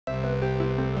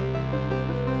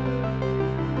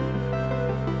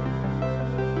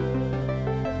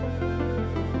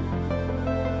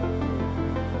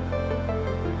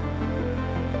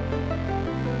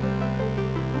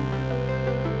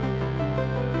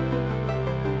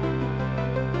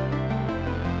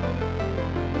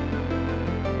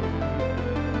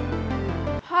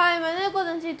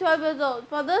12 years old.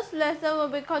 For this lesson, we'll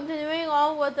be continuing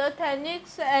on with the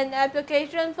techniques and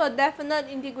applications for definite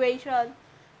integration.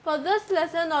 For this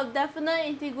lesson of definite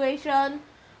integration,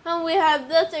 we have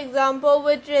this example,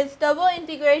 which is double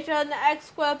integration x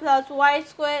squared plus y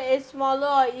squared is smaller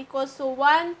or equals to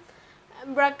 1,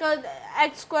 bracket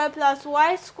x squared plus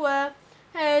y squared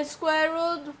is square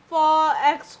root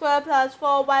 4x squared plus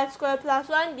 4y squared plus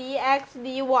 1 dx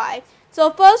dy.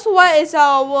 So first, what is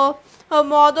our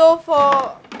model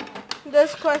for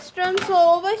this question?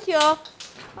 So over here,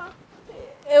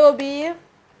 it will be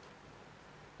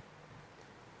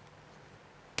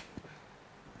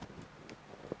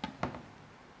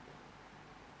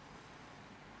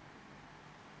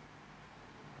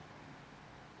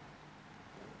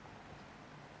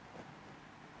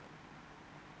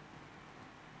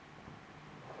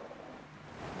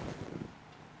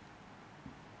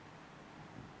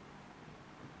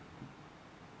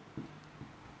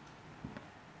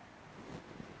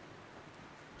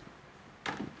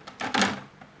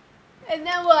and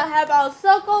then we'll have our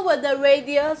circle with the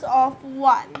radius of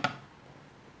 1.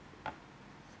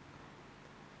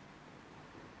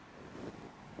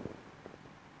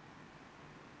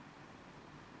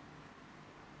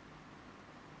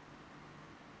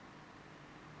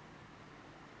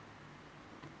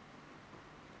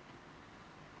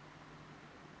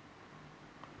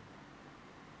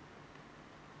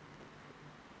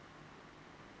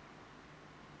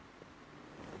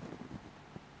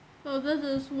 So this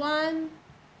is 1,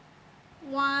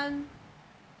 1,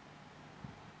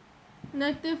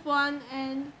 negative 1,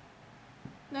 and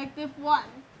negative 1.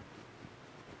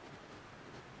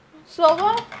 So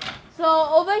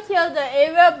over here, the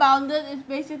area bounded is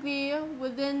basically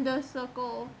within the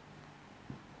circle.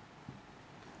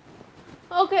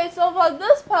 Okay, so for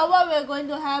this part, what we're going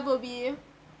to have will be,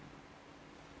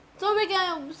 so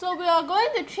we are going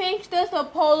to change this to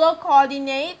polar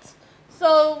coordinates.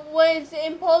 So when it's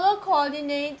in polar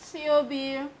coordinates, it will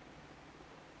be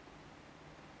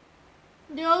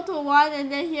 0 to 1,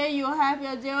 and then here you have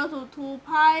your 0 to 2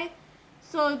 pi.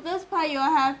 So this pi you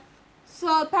have,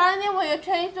 so apparently when you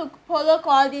change to polar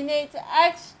coordinates,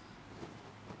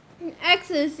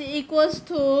 x is equals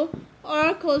to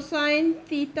r cosine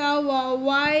theta, while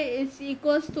y is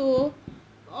equals to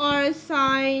r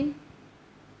sine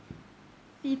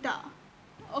theta.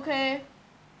 Okay.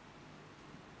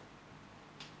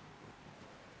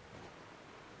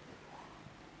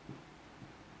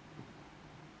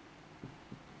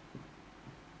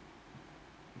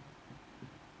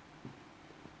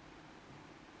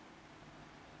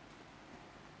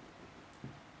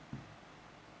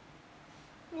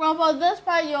 Well, for this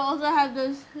part, you also have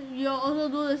this. You also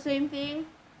do the same thing.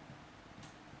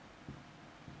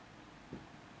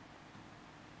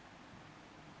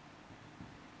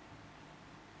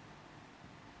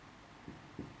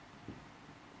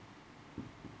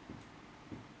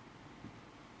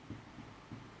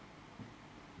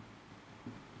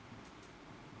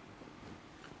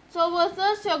 So with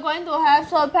this, you're going to have.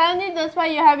 So apparently, this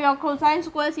part you have your cosine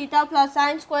squared theta plus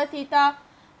sine squared theta,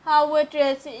 which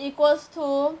is equals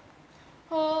to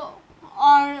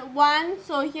r1.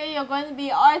 So here you're going to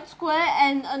be r squared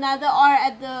and another r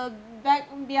at the back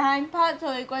behind part,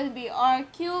 so it's going to be r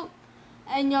cubed,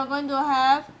 and you're going to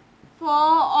have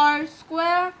 4r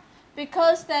squared,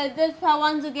 because that this part,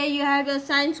 once again, you have your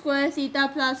sine squared theta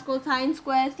plus cosine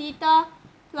squared theta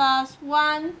plus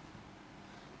 1.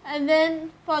 And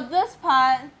then for this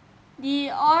part,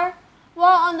 the r,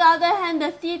 well, on the other hand,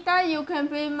 the theta you can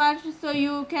pretty much, so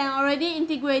you can already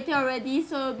integrate it already,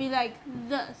 so it'll be like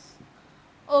this.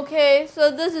 Okay, so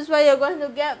this is what you're going to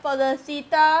get for the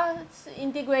theta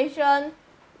integration.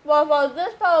 Well, for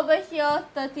this part over here,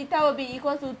 the theta will be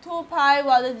equal to 2 pi,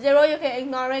 while the 0 you can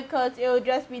ignore it because it will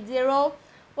just be 0.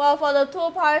 Well, for the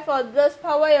 2 pi, for this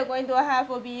part, what you're going to have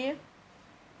will be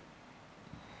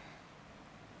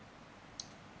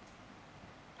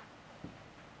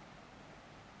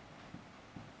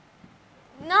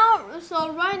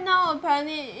so right now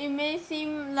apparently it may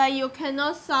seem like you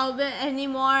cannot solve it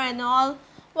anymore and all.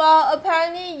 Well,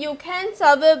 apparently you can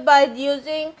solve it by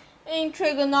using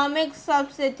trigonomic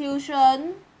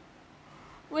substitution,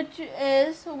 which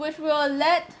will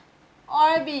let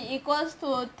r be equals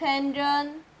to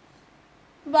tangent.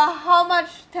 But how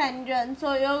much tangent?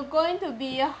 So you're going to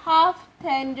be half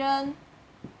tangent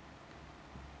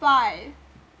 5.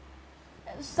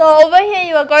 So over here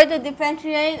you are going to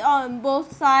differentiate on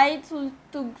both sides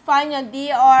to find your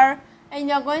dr, and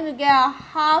you're going to get a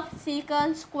half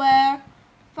secant square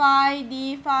phi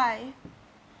d phi.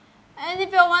 And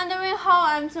if you're wondering how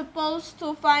I'm supposed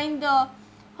to find the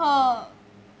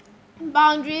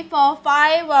boundary for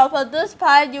phi. Well, for this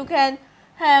part you can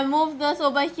move this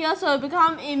over here, so it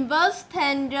become inverse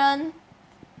tangent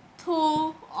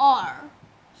to r.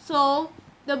 So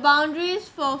the boundaries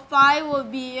for phi will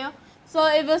be, so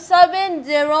if you sub in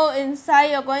 0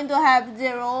 inside, you're going to have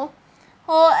 0.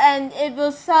 And if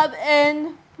you sub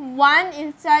in 1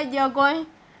 inside, you're going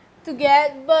to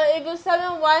get, but if you sub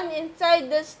in 1 inside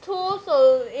this 2,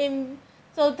 so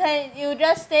you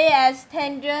just stay as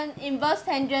tangent, inverse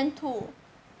tangent 2.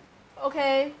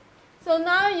 Okay, so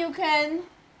now you can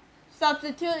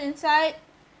substitute inside,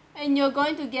 and you're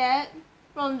going to get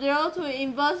from 0 to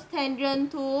inverse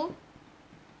tangent 2.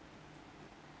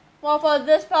 Well, for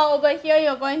this part over here,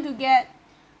 you're going to get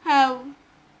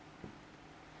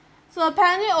so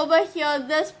apparently over here,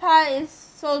 this part is,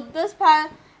 so this part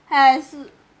has,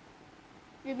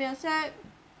 give me a sec.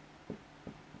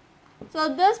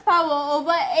 So this part will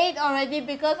over 8 already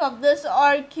because of this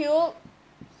r cube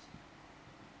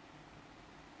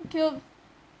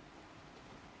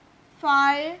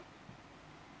phi.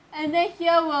 And then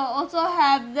here we'll also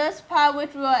have this part,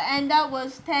 which will end up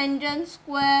with tangent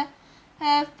square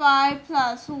phi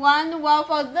plus 1. Well,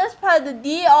 for this part, the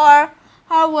dr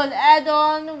will add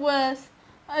on with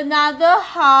another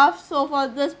half. So for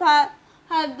this part,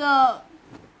 have the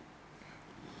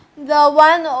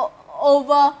 1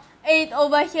 over 8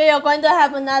 over here, you're going to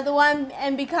have another one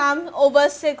and become over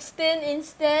 16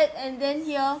 instead. And then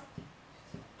here,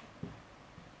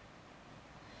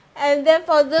 and then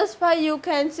for this part, you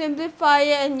can simplify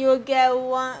it and you'll get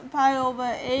 1 pi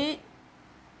over 8.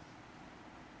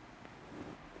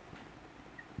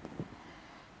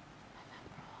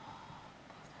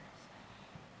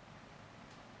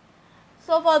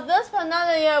 So for this part, now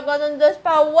that you have gotten this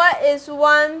part, what is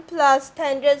 1 plus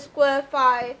tangent square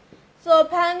phi? So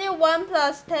apparently 1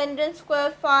 plus tangent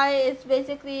square phi is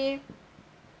basically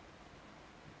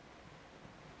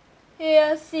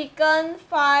here secant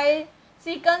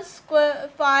square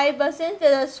phi, but since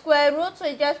there's a square root, so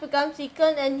it just becomes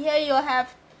secant, and here you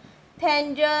have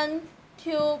tangent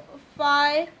cube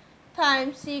phi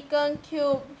times secant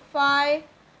cube phi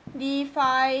d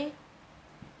phi,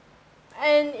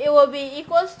 and it will be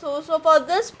equals to, so for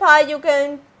this part you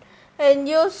can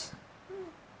use,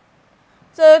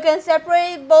 so you can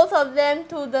separate both of them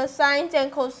to the sines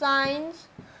and cosines,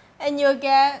 and you'll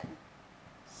get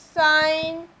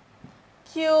sine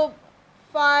cube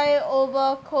phi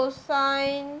over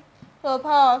cosine to the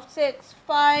power of 6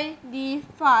 phi d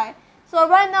phi. So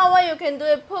right now what you can do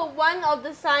is put one of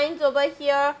the signs over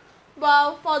here,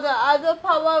 while for the other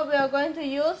part what we are going to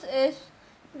use is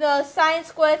the sine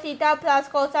square theta plus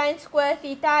cosine square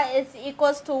theta is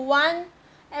equals to 1,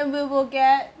 and we will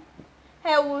get,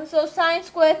 so sine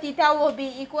square theta will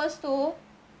be equals to,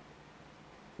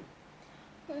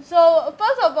 so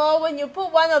first of all, when you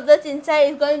put one of this inside,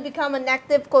 it's going to become a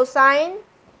negative cosine.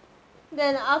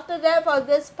 Then after that, for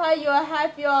this part, you will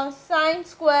have your sine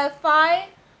square phi,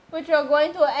 which you're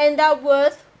going to end up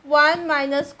with 1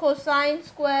 minus cosine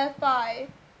square phi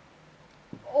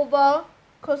over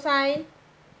cosine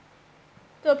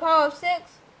to the power of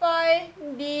 6 phi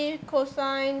d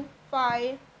cosine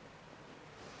phi.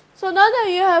 So now that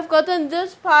you have gotten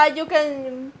this part, you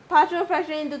can partial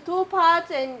fraction into two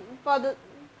parts, and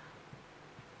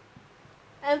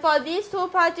for these two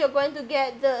parts, you're going to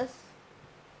get this.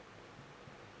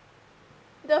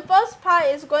 The first part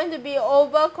is going to be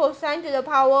over cosine to the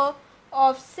power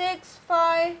of 6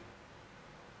 phi.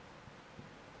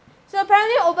 So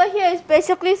apparently over here is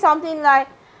basically something like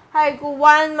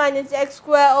 1 minus x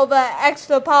squared over x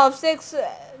to the power of 6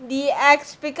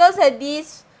 dx, because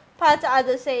these parts are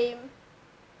the same.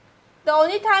 The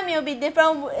only time it will be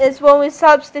different is when we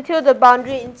substitute the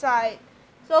boundary inside.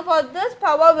 So for this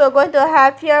part, what we're going to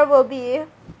have here will be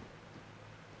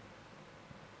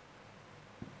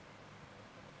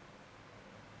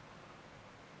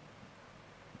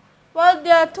well,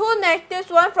 there are two negatives,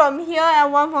 one from here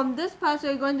and one from this part, so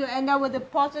you're going to end up with a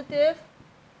positive.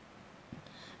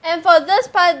 And for this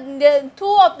part, the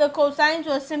two of the cosines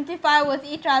will simplify with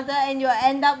each other, and you'll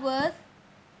end up with,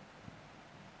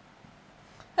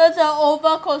 here's an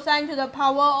over cosine to the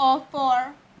power of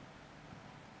 4.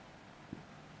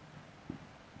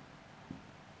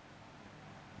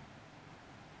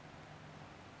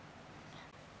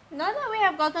 Now that we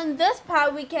have gotten this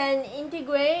part, we can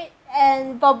integrate,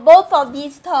 and for both of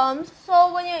these terms.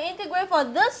 So when you integrate for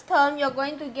this term, you're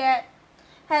going to get,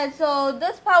 so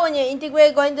this part when you integrate,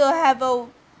 you're going to have a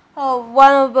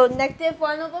 1 over negative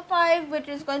 1 over 5, which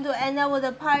is going to end up with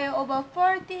a pi over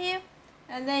 40.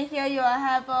 And then here you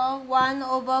have a 1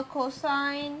 over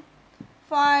cosine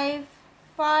 5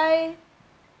 phi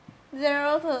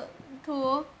 0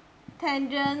 to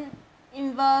tangent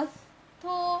inverse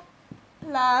 2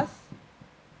 plus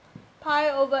pi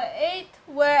over 8,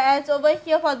 whereas over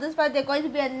here for this part they're going to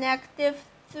be a negative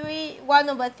 1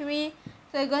 over 3,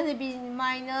 so it's going to be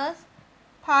minus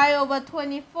pi over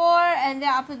 24, and then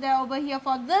after that over here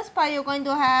for this part you're going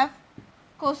to have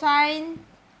cosine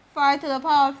 5 to the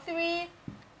power of 3,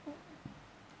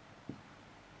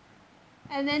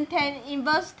 and then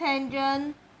inverse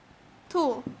tangent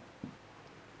 2.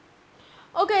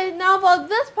 Okay, now for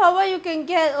this part what you can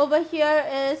get over here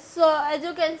is, so as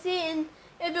you can see,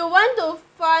 if you want to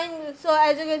find, so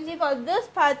as you can see for this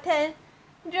part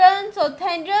tangent, so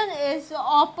tangent is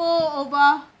opposite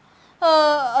over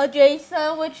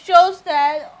adjacent, which shows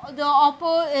that the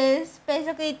opposite is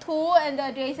basically 2 and the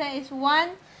adjacent is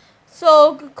 1.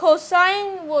 So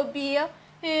cosine would be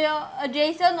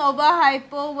adjacent over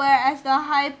hypo, whereas the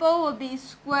hypo would be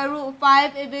square root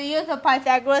 5 if you use the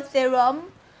Pythagoras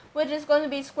theorem, which is going to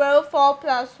be square root 4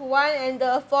 plus 1, and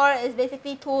the 4 is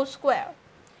basically 2 square.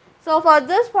 So for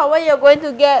this part what you're going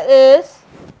to get is,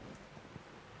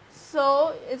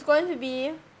 so it's going to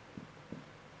be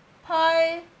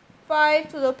pi 5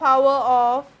 to the power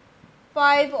of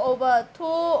 5 over 2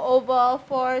 over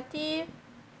 40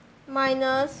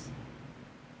 minus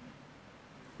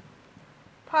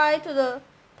pi to the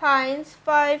times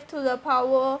 5 to the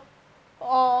power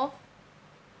of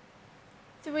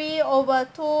 3 over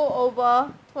 2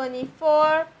 over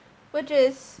 24, which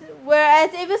is,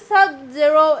 whereas if you sub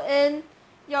 0 in,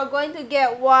 you're going to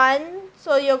get 1,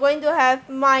 so you're going to have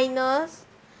minus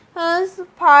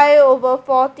pi over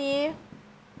 40,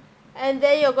 and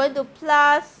then you're going to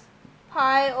plus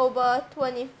pi over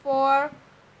 24,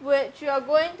 which you're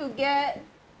going to get.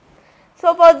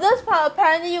 So for this part,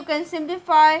 apparently you can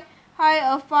simplify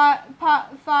 5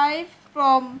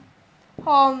 from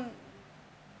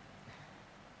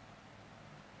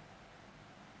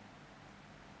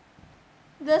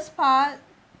this part,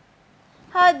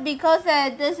 because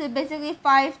this is basically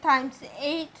 5 times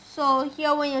 8, so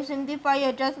here when you simplify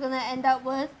you're just going to end up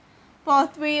with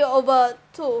 3 over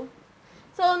 2.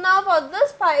 So now for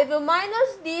this part, if you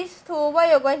minus these two, what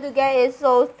you're going to get is,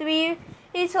 so 3,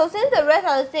 so since the rest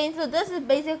are the same, so this is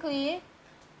basically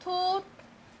 2,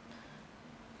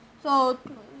 so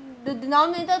the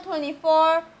denominator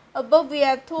 24, above we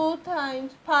have 2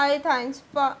 times pi times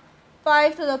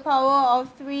 5 to the power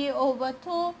of 3 over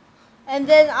 2, and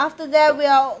then after that we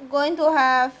are going to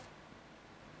have,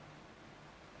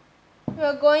 we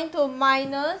are going to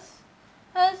minus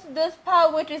this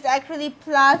part, which is actually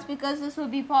plus because this will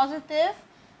be positive.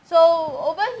 So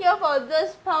over here for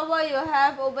this part what you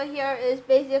have over here is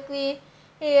basically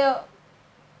here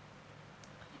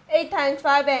 8 times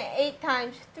 5 and 8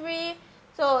 times 3.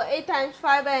 So 8 times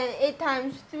 5 and 8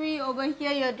 times 3 over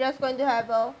here, you're just going to have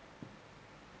a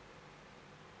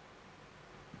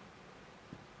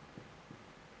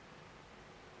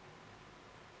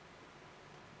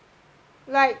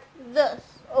like this,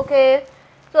 okay?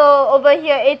 So over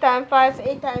here 8 times 5,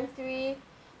 8 times 3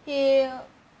 here,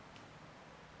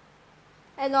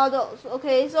 and all those,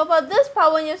 okay? So for this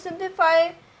part, when you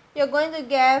simplify, you're going to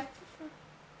get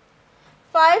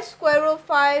 5 square root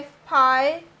 5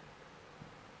 pi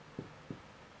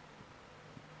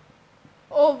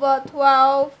over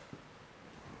 12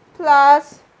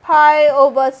 plus pi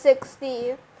over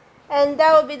 60, and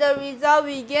that will be the result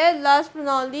we get. Last but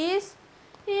not least,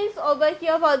 is over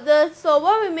here for this. So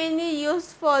what we mainly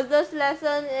use for this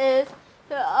lesson is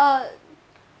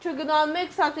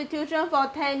trigonometric substitution for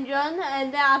tangent,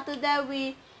 and then after that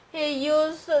we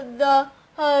use the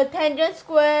tangent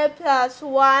square plus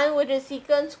 1, which is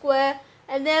secant square,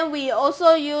 and then we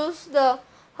also use the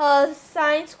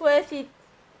sine square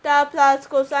theta plus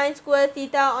cosine square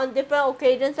theta on different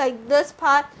occasions, like this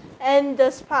part and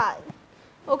this part.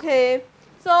 Okay,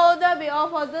 so that'll be all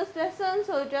for this lesson,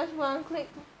 so just one quick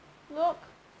look.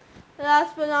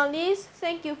 Last but not least,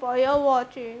 thank you for your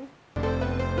watching.